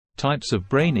Types of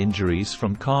brain injuries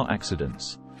from car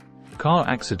accidents. Car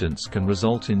accidents can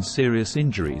result in serious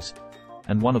injuries,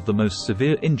 and one of the most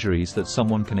severe injuries that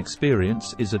someone can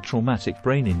experience is a traumatic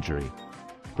brain injury.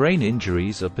 Brain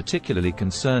injuries are particularly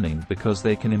concerning because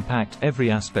they can impact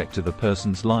every aspect of a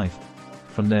person's life,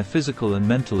 from their physical and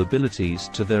mental abilities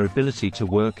to their ability to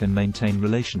work and maintain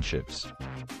relationships.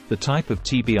 The type of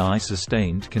TBI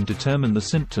sustained can determine the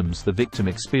symptoms the victim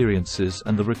experiences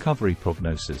and the recovery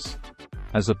prognosis.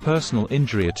 As a personal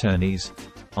injury attorneys,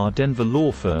 our Denver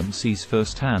law firm sees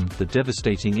firsthand the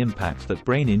devastating impact that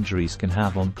brain injuries can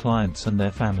have on clients and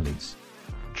their families.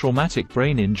 Traumatic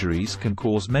brain injuries can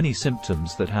cause many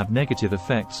symptoms that have negative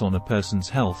effects on a person's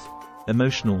health,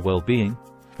 emotional well-being,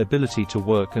 ability to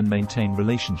work and maintain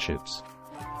relationships.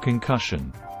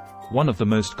 Concussion. One of the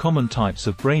most common types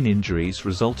of brain injuries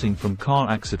resulting from car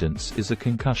accidents is a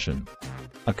concussion.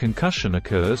 A concussion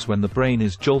occurs when the brain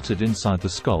is jolted inside the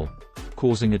skull,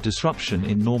 causing a disruption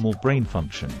in normal brain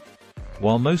function.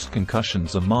 While most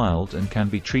concussions are mild and can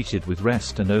be treated with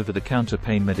rest and over-the-counter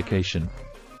pain medication,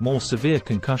 more severe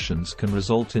concussions can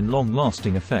result in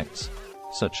long-lasting effects,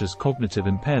 such as cognitive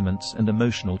impairments and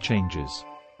emotional changes.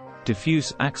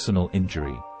 Diffuse axonal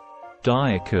injury.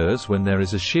 DI occurs when there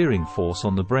is a shearing force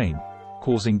on the brain,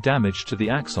 causing damage to the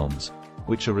axons,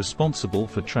 which are responsible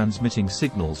for transmitting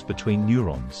signals between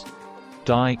neurons.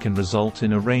 DI can result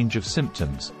in a range of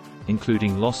symptoms,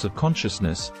 including loss of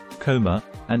consciousness, coma,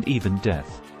 and even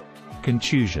death.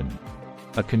 Contusion.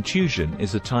 A contusion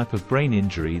is a type of brain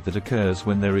injury that occurs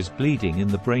when there is bleeding in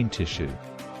the brain tissue.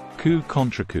 Coup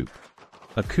contrecoup.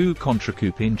 A coup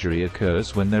contrecoup injury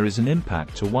occurs when there is an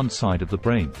impact to one side of the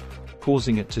brain,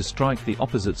 causing it to strike the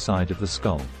opposite side of the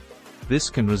skull. This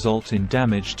can result in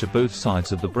damage to both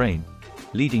sides of the brain,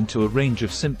 leading to a range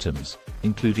of symptoms,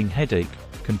 including headache,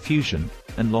 confusion,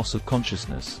 and loss of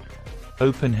consciousness.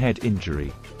 Open head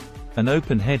injury. An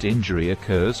open head injury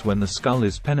occurs when the skull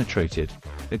is penetrated,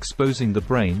 exposing the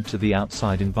brain to the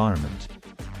outside environment.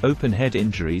 Open head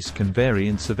injuries can vary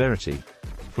in severity,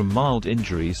 from mild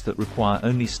injuries that require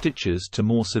only stitches to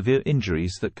more severe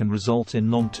injuries that can result in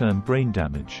long-term brain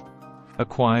damage.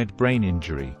 Acquired brain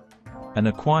injury. An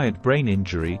acquired brain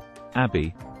injury,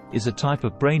 ABI, is a type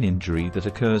of brain injury that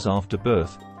occurs after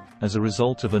birth, as a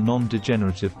result of a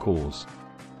non-degenerative cause.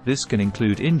 This can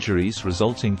include injuries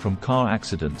resulting from car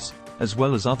accidents, as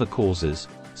well as other causes,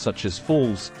 such as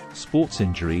falls, sports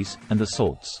injuries, and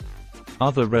assaults.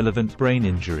 Other relevant brain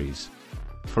injuries.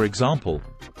 For example,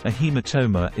 a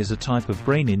hematoma is a type of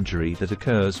brain injury that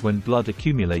occurs when blood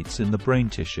accumulates in the brain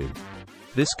tissue.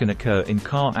 This can occur in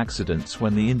car accidents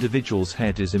when the individual's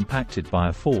head is impacted by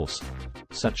a force,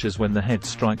 such as when the head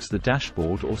strikes the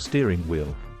dashboard or steering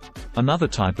wheel. Another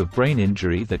type of brain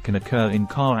injury that can occur in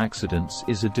car accidents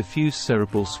is a diffuse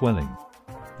cerebral swelling.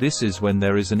 This is when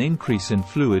there is an increase in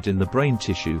fluid in the brain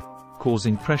tissue,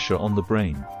 causing pressure on the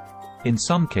brain. In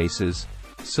some cases,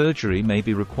 surgery may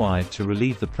be required to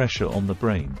relieve the pressure on the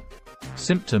brain.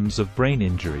 Symptoms of brain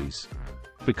injuries.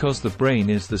 Because the brain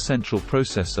is the central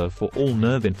processor for all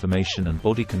nerve information and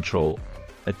body control,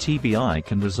 a TBI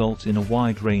can result in a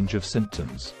wide range of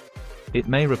symptoms. It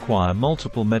may require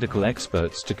multiple medical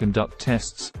experts to conduct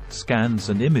tests, scans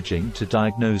and imaging to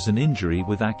diagnose an injury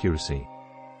with accuracy.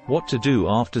 What to do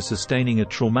after sustaining a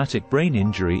traumatic brain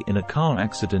injury in a car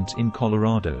accident in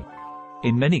Colorado?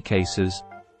 In many cases,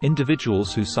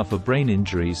 individuals who suffer brain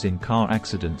injuries in car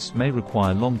accidents may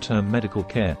require long-term medical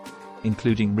care,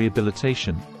 including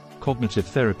rehabilitation, cognitive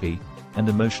therapy, and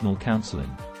emotional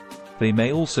counseling. They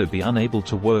may also be unable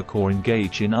to work or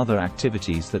engage in other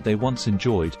activities that they once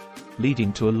enjoyed,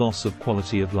 leading to a loss of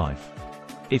quality of life.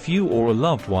 If you or a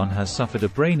loved one has suffered a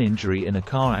brain injury in a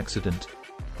car accident,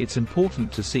 it's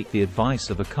important to seek the advice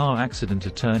of a car accident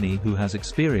attorney who has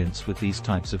experience with these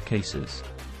types of cases.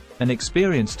 An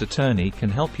experienced attorney can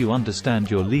help you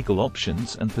understand your legal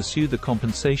options and pursue the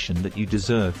compensation that you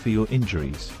deserve for your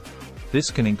injuries. This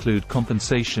can include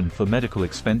compensation for medical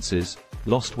expenses,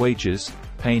 lost wages,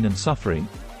 pain and suffering,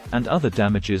 and other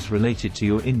damages related to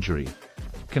your injury.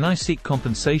 Can I seek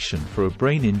compensation for a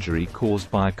brain injury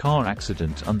caused by a car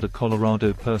accident under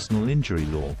Colorado personal injury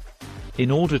law?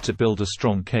 In order to build a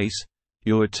strong case,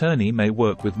 your attorney may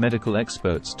work with medical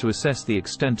experts to assess the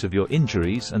extent of your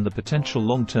injuries and the potential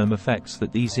long-term effects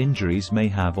that these injuries may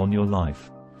have on your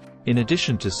life. In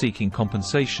addition to seeking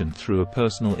compensation through a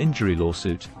personal injury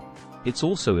lawsuit, it's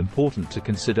also important to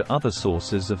consider other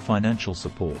sources of financial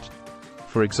support.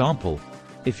 For example,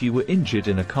 if you were injured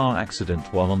in a car accident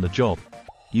while on the job,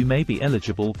 you may be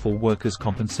eligible for workers'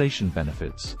 compensation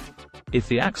benefits. If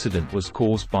the accident was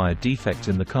caused by a defect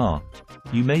in the car,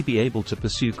 you may be able to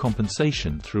pursue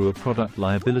compensation through a product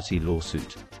liability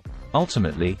lawsuit.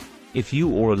 Ultimately, if you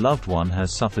or a loved one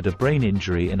has suffered a brain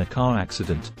injury in a car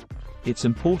accident, it's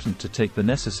important to take the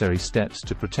necessary steps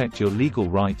to protect your legal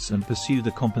rights and pursue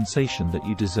the compensation that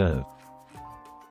you deserve.